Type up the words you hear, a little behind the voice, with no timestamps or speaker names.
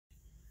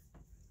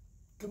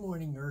Good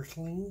morning,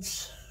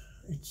 Earthlings.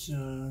 It's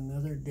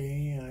another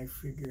day. I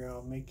figure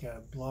I'll make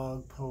a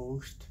blog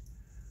post.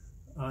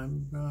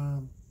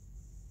 I'm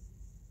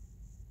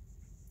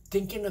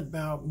thinking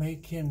about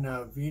making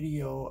a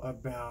video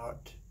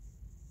about,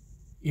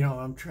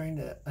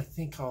 I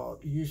think I'll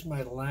use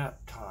my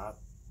laptop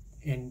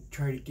and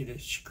try to get a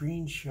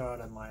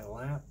screenshot of my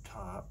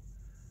laptop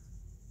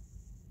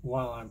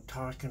while I'm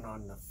talking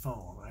on the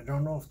phone. I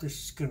don't know if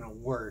this is going to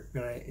work,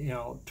 but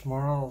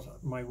tomorrow,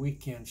 my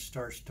weekend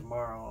starts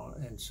tomorrow,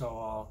 and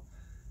so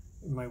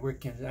my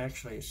weekend,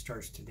 actually it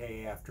starts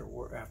today after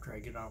work, after I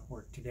get off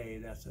work today.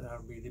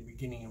 That'll be the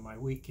beginning of my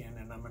weekend,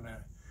 and I'm going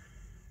to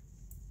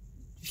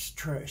just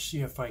try to see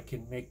if I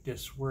can make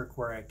this work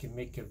where I can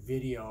make a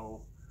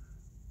video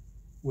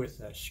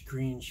with a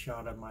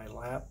screenshot of my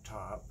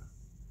laptop,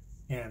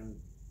 and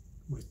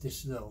with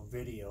this little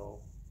video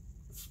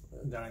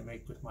that I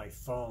make with my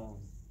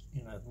phone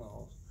in a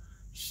little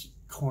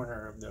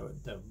corner of the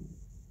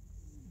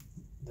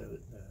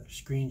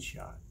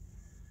screenshot.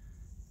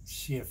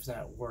 See if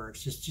that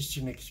works. It's just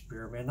an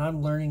experiment.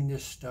 I'm learning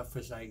this stuff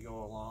as I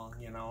go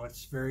along.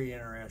 It's very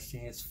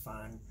interesting. It's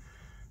fun.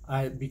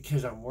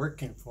 Because I'm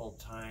working full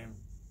time.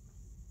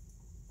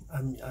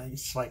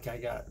 It's like I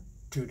got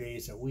 2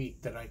 days a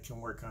week that I can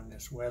work on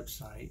this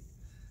website.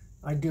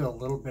 I do a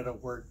little bit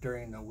of work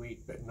during the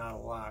week, but not a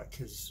lot,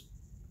 because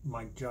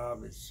my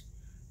job is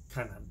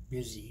kind of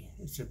busy.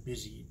 It's a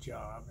busy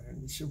job,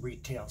 and it's a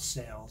retail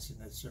sales,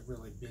 and it's a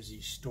really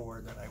busy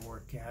store that I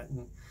work at,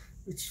 and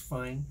it's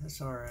fine. It's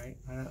all right.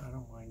 I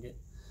don't mind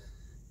it.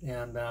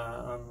 And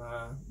I'm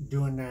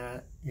doing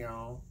that,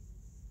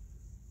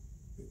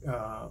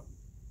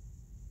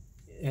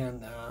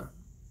 and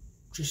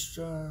just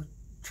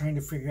trying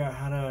to figure out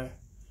how to.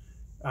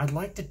 I'd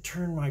like to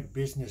turn my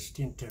business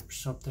into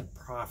something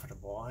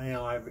profitable.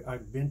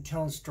 I've been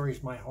telling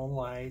stories my whole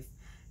life.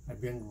 I've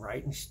been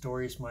writing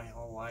stories my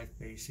whole life,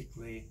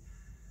 basically,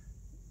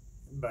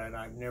 but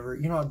I've never,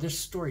 this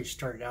story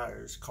started out,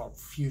 it was called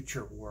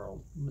Future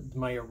World.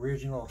 My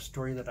original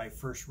story that I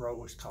first wrote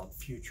was called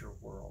Future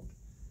World,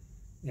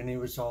 and it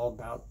was all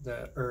about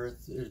the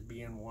Earth as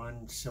being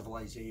one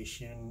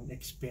civilization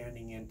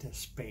expanding into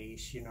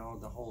space,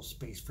 the whole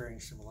spacefaring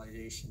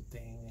civilization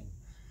thing, and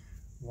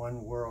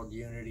one world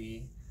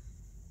unity.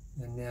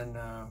 And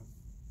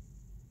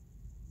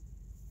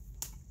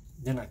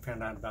then I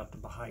found out about the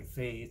Baha'i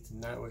faith,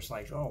 and that was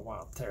like, oh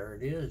wow, there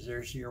it is.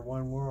 There's your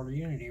one world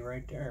unity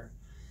right there.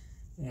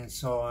 And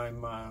so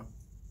I'm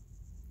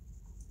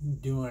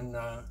doing,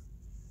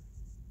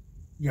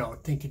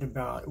 thinking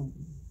about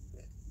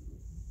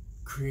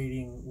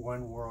creating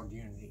one world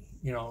unity,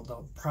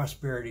 the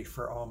prosperity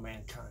for all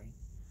mankind.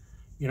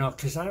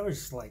 Because I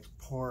was like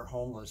poor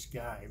homeless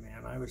guy,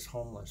 man. I was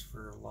homeless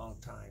for a long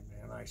time,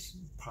 man.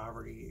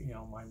 Poverty,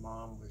 my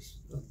mom was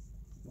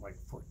like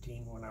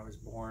 14 when I was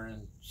born,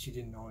 and she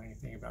didn't know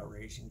anything about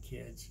raising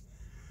kids,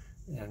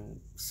 and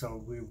so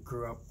we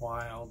grew up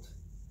wild.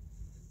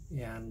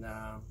 And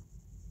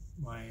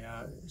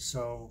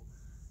so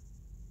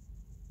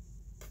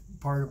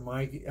part of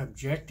my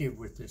objective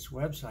with this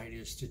website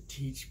is to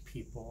teach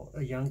people,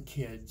 young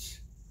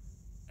kids,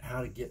 how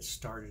to get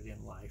started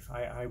in life.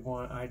 I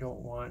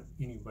don't want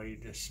anybody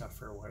to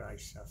suffer what I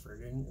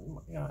suffered, and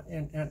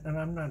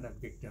I'm not a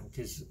victim,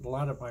 because a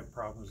lot of my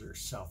problems are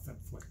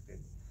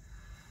self-inflicted.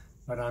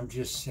 But I'm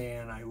just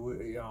saying, I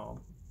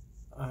want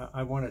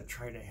to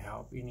try to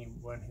help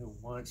anyone who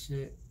wants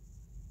it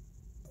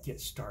get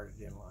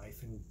started in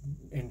life and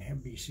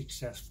be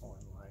successful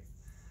in life.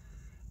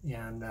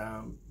 And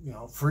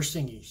first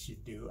thing you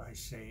should do, I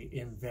say,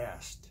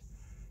 invest.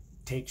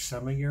 Take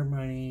some of your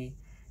money,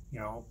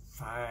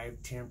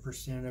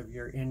 5-10% of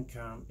your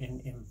income, and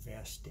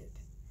invest it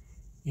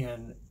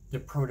in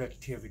the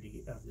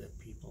productivity of the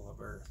people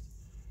of Earth.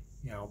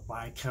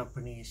 Buy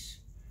companies,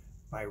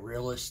 buy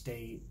real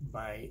estate,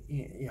 buy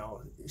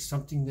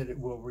something that it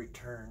will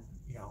return,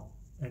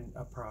 and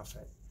a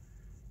profit.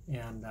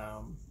 And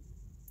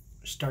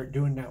start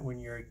doing that when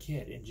you're a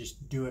kid, and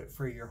just do it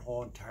for your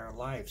whole entire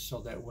life,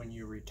 so that when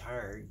you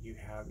retire, you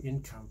have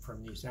income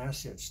from these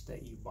assets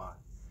that you bought.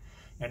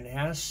 An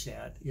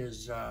asset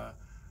is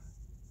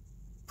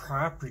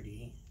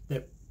property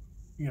that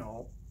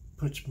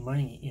puts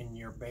money in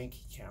your bank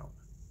account,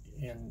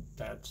 and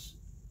that's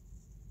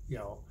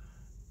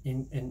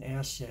in an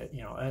asset.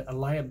 A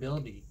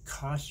liability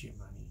costs you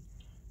money,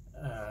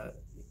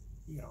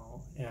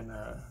 and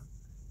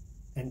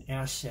an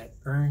asset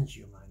earns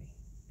you money.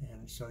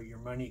 And so your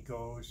money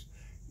goes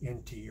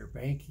into your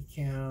bank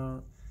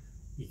account.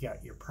 You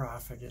got your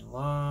profit and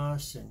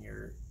loss, and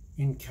your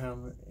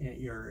income,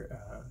 your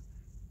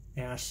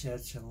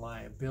assets and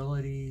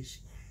liabilities,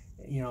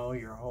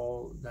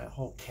 that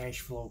whole cash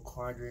flow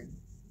quadrant,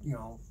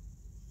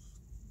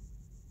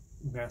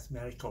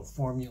 mathematical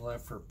formula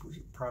for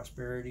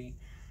prosperity,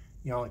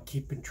 and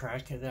keeping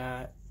track of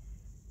that,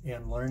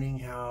 and learning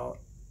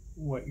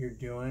what you're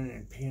doing,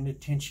 and paying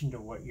attention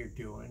to what you're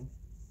doing,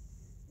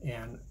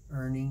 and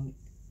earning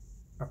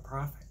a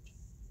profit,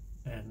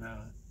 and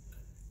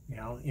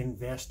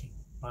investing.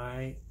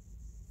 Buy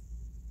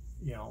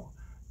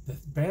The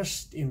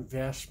best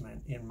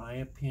investment, in my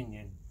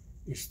opinion,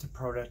 is the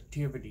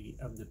productivity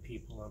of the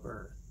people of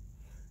Earth.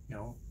 You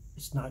know,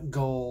 it's not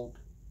gold,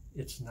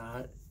 it's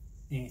not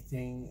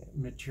anything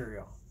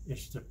material,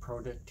 it's the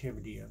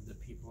productivity of the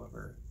people of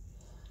Earth.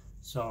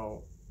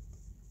 So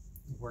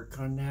work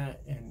on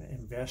that and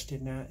invest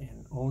in that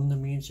and own the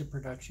means of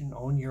production,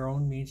 own your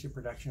own means of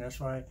production. That's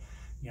why,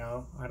 you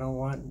know, I don't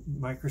want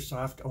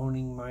Microsoft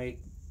owning my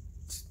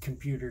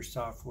computer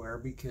software,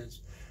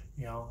 because,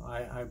 you know,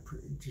 I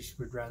just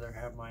would rather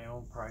have my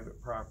own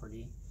private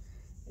property.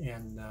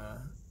 And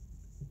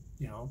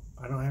you know,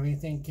 I don't have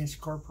anything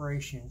against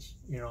corporations.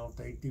 You know,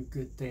 they do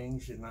good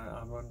things, and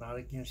I'm not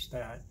against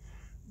that.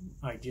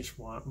 I just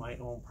want my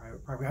own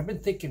private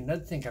property.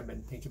 Another thing I've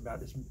been thinking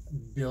about is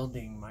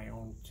building my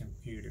own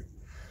computer.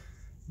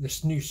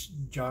 This new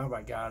job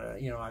I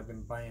got, you know, I've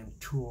been buying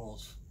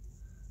tools.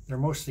 They're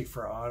mostly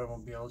for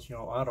automobiles, you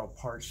know, auto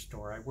parts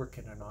store. I work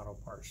in an auto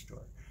parts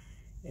store.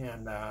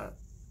 And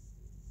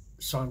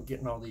so I'm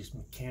getting all these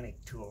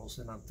mechanic tools,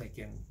 and I'm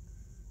thinking,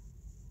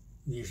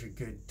 these are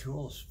good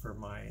tools for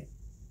my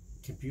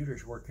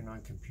computers, working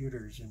on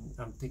computers. And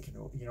I'm thinking,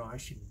 you know, I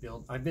should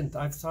build.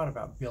 I've thought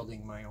about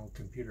building my own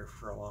computer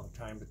for a long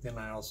time, but then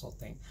I also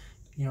think,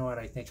 you know what,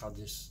 I think I'll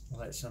just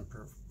let some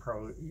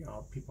you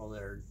know, people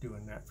that are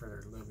doing that for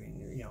their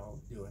living, you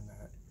know, doing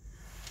that,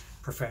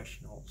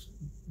 professionals,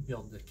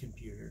 build the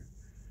computer.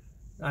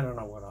 I don't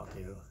know what I'll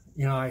do.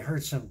 You know, I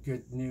heard some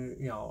good new,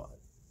 you know,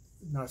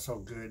 not so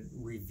good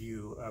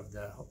review of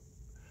the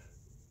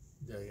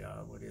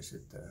what is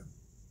it,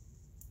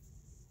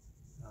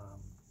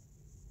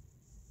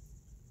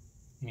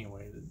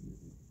 anyway,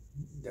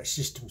 the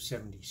System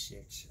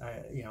 76.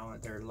 You know,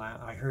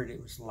 I heard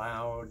it was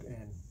loud,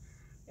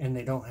 and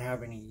they don't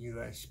have any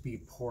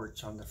USB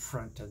ports on the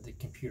front of the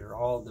computer.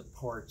 All the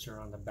ports are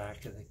on the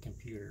back of the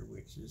computer,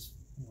 which is,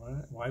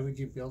 why would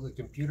you build a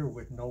computer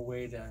with no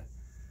way to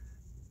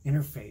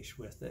interface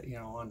with it, you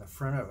know, on the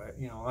front of it?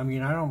 You know, I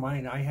mean, I don't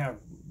mind. I have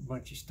a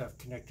bunch of stuff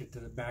connected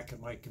to the back of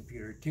my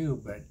computer too,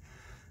 but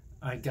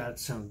I got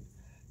some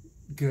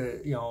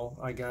good, you know,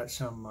 I got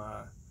some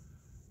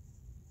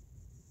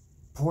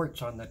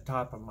ports on the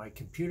top of my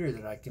computer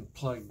that I can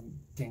plug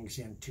things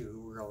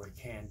into really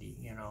handy.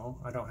 You know,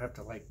 I don't have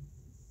to like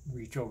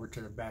reach over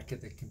to the back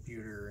of the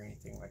computer or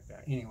anything like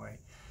that. Anyway,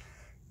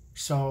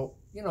 so,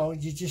 you know,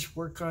 you just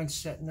work on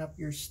setting up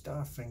your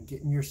stuff and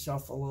getting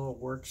yourself a little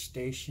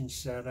workstation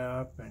set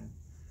up,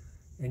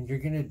 and you're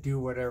gonna do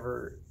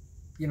whatever.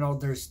 You know,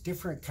 there's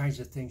different kinds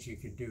of things you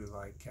could do,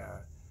 like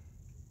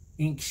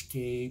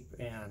Inkscape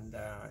and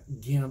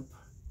GIMP,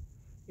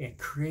 and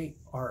create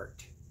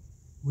art.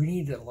 We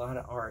need a lot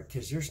of art,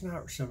 because there's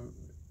not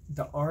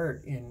the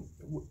art in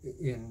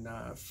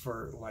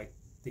for like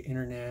the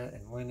internet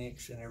and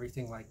Linux and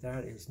everything like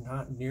that is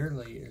not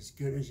nearly as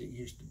good as it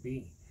used to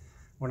be.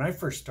 When I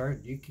first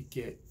started, you could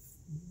get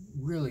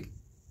really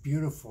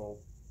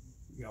beautiful,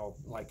 you know,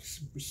 like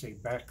say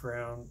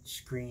background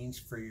screens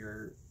for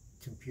your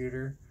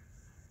computer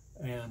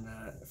and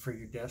for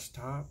your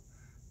desktop.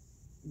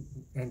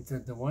 And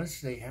the ones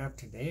they have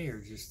today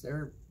are just,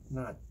 they're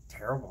not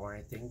terrible or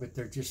anything, but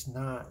they're just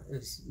not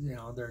as, you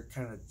know, they're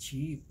kind of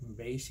cheap and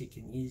basic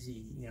and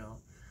easy, you know,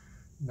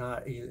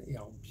 not, you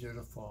know,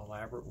 beautiful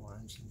elaborate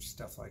ones and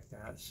stuff like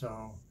that.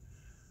 So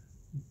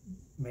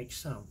make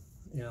some,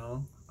 you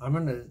know.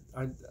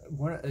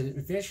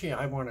 Eventually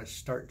I want to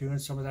start doing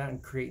some of that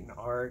and creating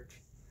art,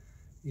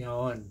 you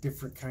know, and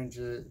different kinds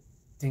of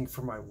things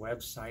for my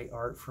website,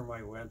 art for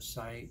my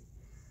website.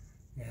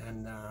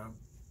 And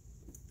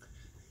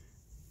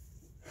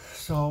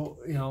so,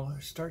 you know,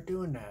 start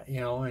doing that,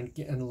 you know,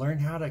 and learn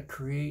how to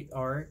create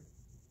art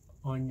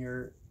on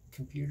your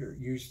computer.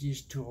 Use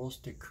these tools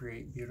to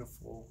create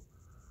beautiful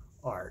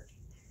art.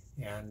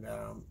 And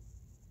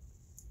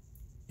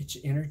it's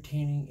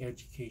entertaining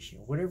education,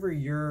 whatever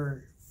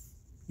your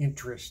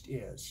interest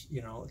is,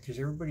 you know, because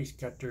everybody's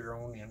got their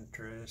own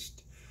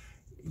interest.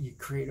 You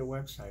create a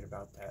website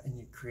about that, and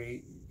you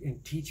create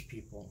and teach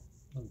people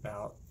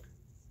about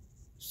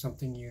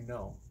something, you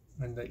know,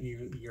 and that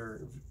you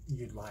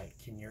like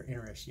and you're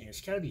interested in.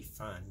 It's got to be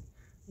fun,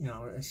 you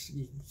know.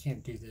 You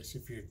can't do this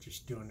if you're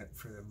just doing it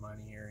for the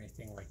money or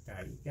anything like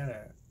that. You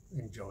gotta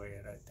enjoy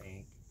it, I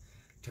think,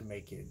 to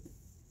make it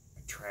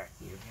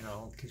attractive, you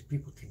know, because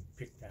people can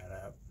pick that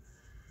up.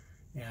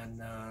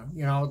 And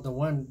you know,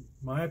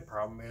 my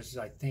problem is,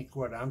 I think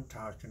what I'm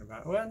talking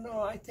about, well,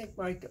 no, I think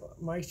my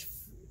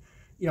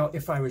you know,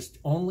 if I was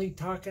only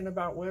talking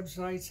about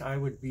websites, I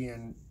would be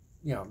in,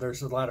 you know,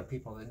 there's a lot of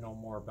people that know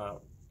more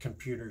about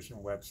computers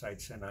and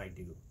websites than I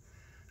do.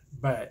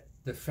 But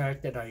the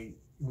fact that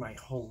my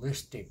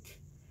holistic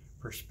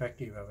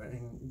perspective of it,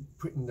 and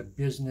putting the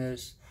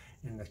business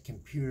and the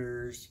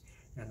computers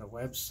and the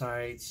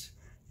websites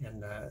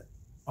and the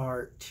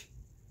art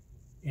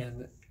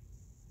and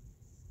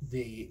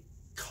the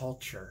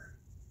culture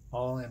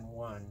all in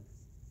one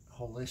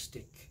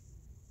holistic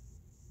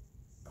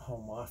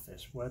home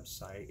office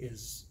website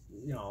is,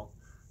 you know,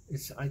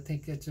 I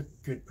think it's a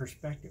good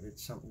perspective.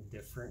 It's something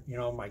different. You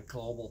know, my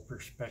global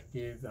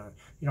perspective.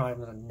 You know,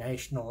 I'm a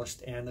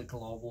nationalist and a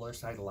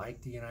globalist. I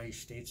like the United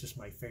States. It's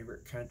my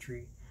favorite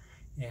country,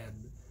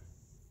 and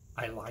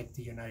I like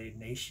the United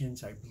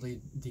Nations. I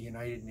believe the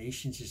United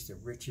Nations is the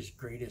richest,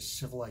 greatest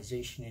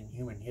civilization in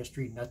human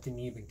history. Nothing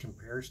even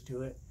compares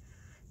to it.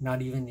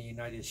 Not even the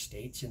United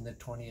States in the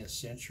 20th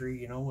century,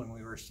 you know, when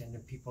we were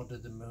sending people to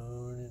the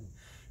moon, and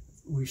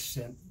we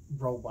sent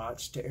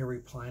robots to every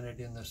planet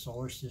in the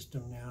solar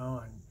system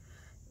now. And,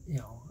 you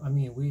know, I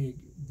mean,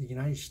 the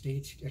United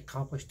States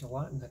accomplished a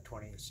lot in the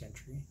 20th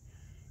century.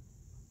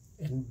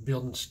 And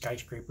building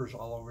skyscrapers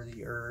all over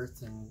the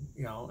earth, and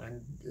you know,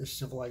 and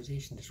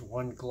civilization is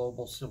one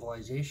global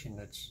civilization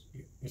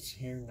it's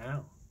here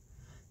now,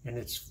 and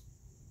it's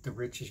the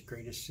richest,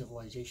 greatest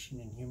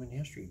civilization in human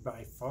history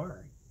by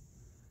far.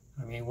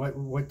 I mean,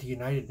 what the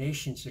United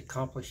Nations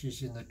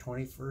accomplishes in the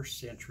 21st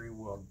century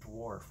will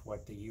dwarf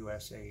what the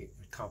USA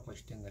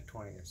accomplished in the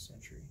 20th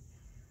century,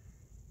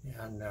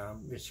 and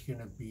it's going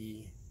to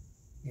be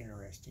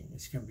interesting.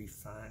 It's going to be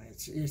fun.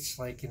 It's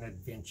like an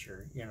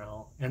adventure, you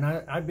know. And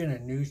I've been a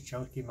news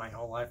junkie my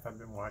whole life. I've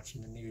been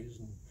watching the news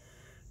and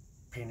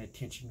paying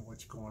attention to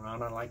what's going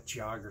on. I like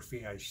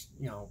geography. I,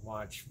 you know,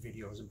 watch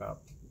videos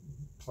about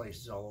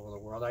places all over the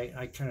world.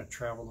 I kind of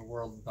travel the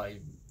world by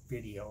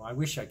video. I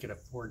wish I could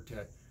afford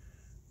to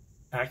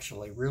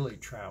actually really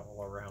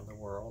travel around the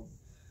world.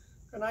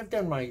 And I've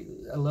done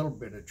a little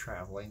bit of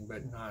traveling,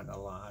 but not a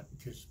lot,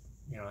 because,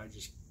 you know, I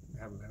just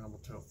haven't been able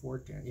to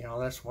afford to. You know,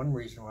 that's one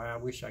reason why I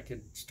wish I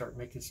could start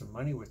making some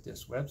money with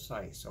this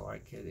website, so I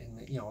could,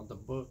 and you know, the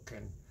book,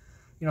 and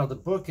you know, the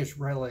book is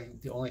really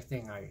the only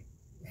thing I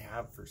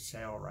have for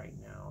sale right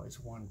now is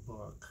one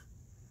book.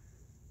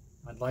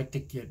 I'd like to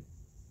get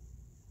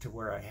to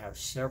where I have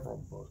several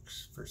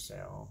books for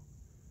sale,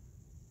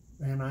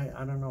 and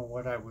I don't know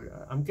what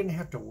I'm gonna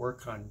have to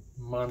work on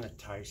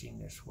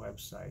monetizing this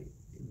website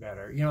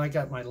better. You know, I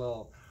got my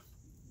little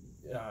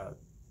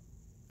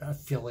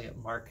affiliate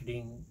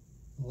marketing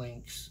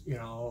links, you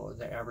know,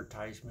 the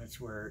advertisements,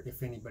 where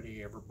if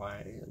anybody ever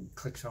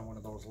clicks on one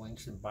of those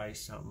links and buys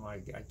something,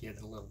 I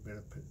get a little bit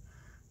of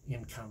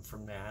income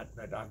from that,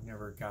 but I've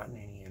never gotten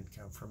any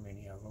income from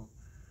any of them.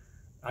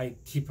 I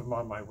keep them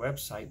on my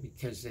website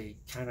because they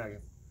kind of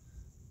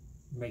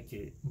make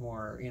it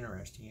more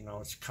interesting. You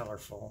know, it's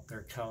colorful.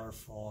 They're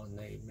colorful, and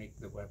they make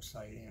the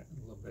website a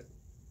little bit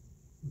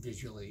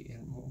visually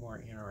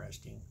more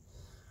interesting.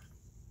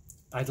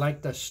 I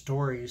like the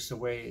stories, the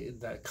way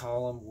the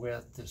column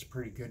width is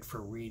pretty good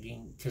for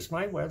reading, because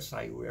my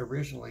website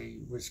originally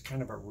was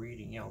kind of a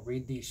reading, you know,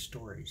 read these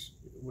stories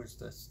was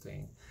this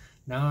thing.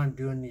 Now I'm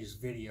doing these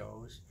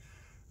videos.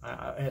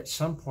 At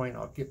some point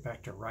I'll get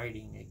back to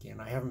writing again.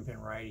 I haven't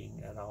been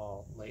writing at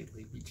all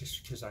lately,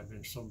 just because I've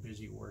been so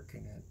busy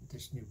working at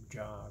this new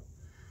job.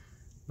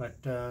 But,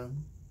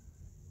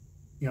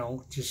 you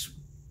know, just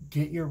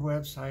get your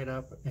website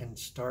up and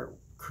start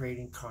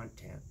creating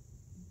content.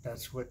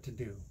 That's what to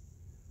do.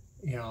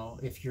 You know,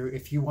 if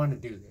you want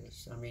to do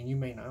this, I mean, you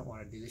may not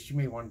want to do this. You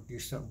may want to do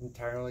something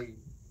entirely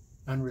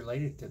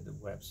unrelated to the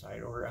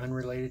website or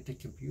unrelated to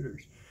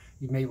computers.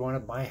 You may want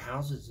to buy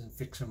houses and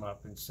fix them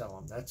up and sell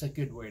them. That's a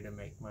good way to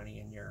make money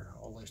in your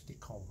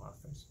holistic home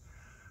office.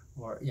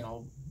 Or, you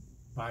know,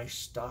 buy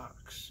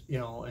stocks, you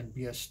know, and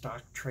be a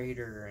stock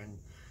trader and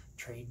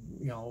trade,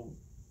 you know,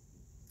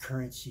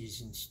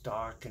 currencies and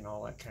stock and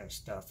all that kind of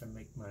stuff and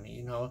make money,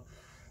 you know.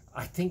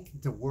 I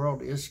think the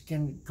world is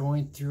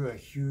going through a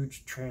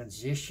huge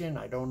transition.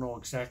 I don't know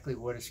exactly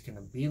what it's going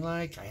to be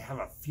like. I have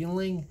a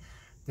feeling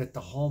that the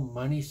whole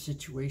money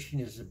situation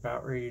is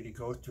about ready to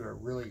go through a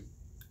really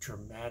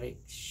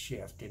dramatic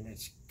shift, and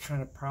it's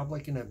kind of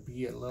probably going to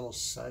be a little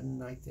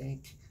sudden, I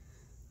think.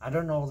 I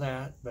don't know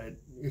that, but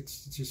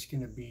it's just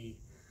going to be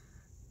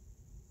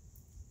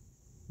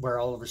where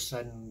all of a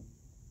sudden,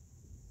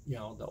 you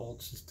know, the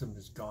old system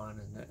is gone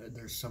and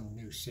there's some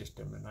new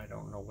system, and I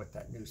don't know what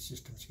that new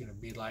system is going to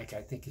be like.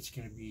 I think it's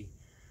going to be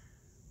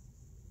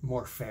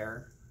more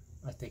fair.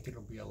 I think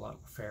it'll be a lot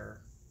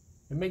fairer.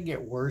 It may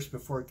get worse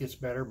before it gets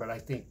better, but I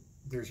think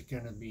there's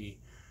going to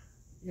be,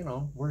 you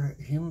know, we're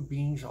human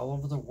beings all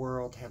over the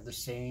world have the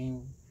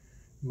same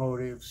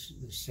motives,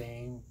 the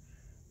same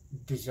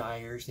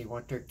desires. They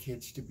want their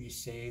kids to be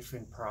safe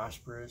and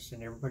prosperous,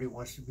 and everybody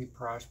wants to be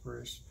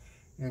prosperous,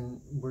 and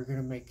we're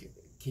going to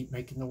keep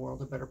making the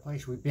world a better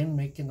place. We've been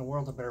making the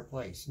world a better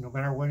place. No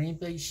matter what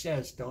anybody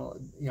says,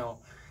 you know,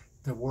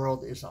 the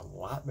world is a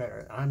lot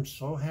better. I'm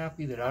so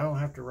happy that I don't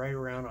have to ride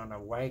around on a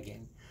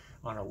wagon,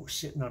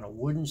 sitting on a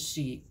wooden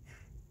seat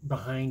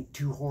behind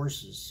two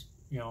horses,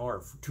 you know,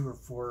 or 2 or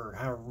 4 or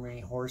however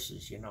many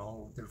horses, you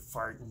know, they're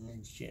farting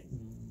and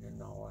shitting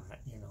and all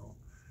that, you know.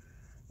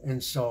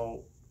 And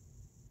so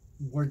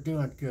we're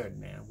doing good,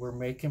 man. We're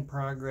making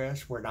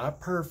progress. We're not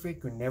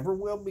perfect. We never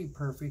will be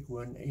perfect.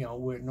 When, you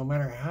know, no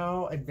matter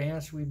how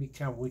advanced we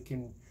become, we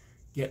can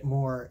get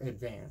more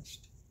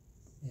advanced.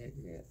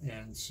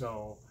 And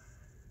so,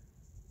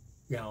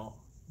 you know,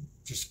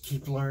 just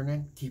keep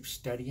learning, keep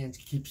studying,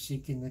 keep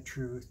seeking the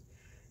truth,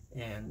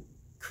 and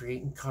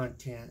creating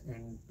content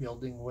and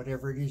building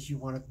whatever it is you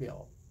want to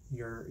build,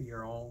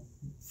 your own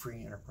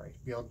free enterprise.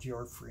 Build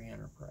your free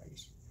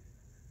enterprise.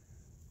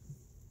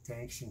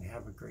 Thanks and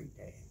have a great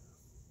day.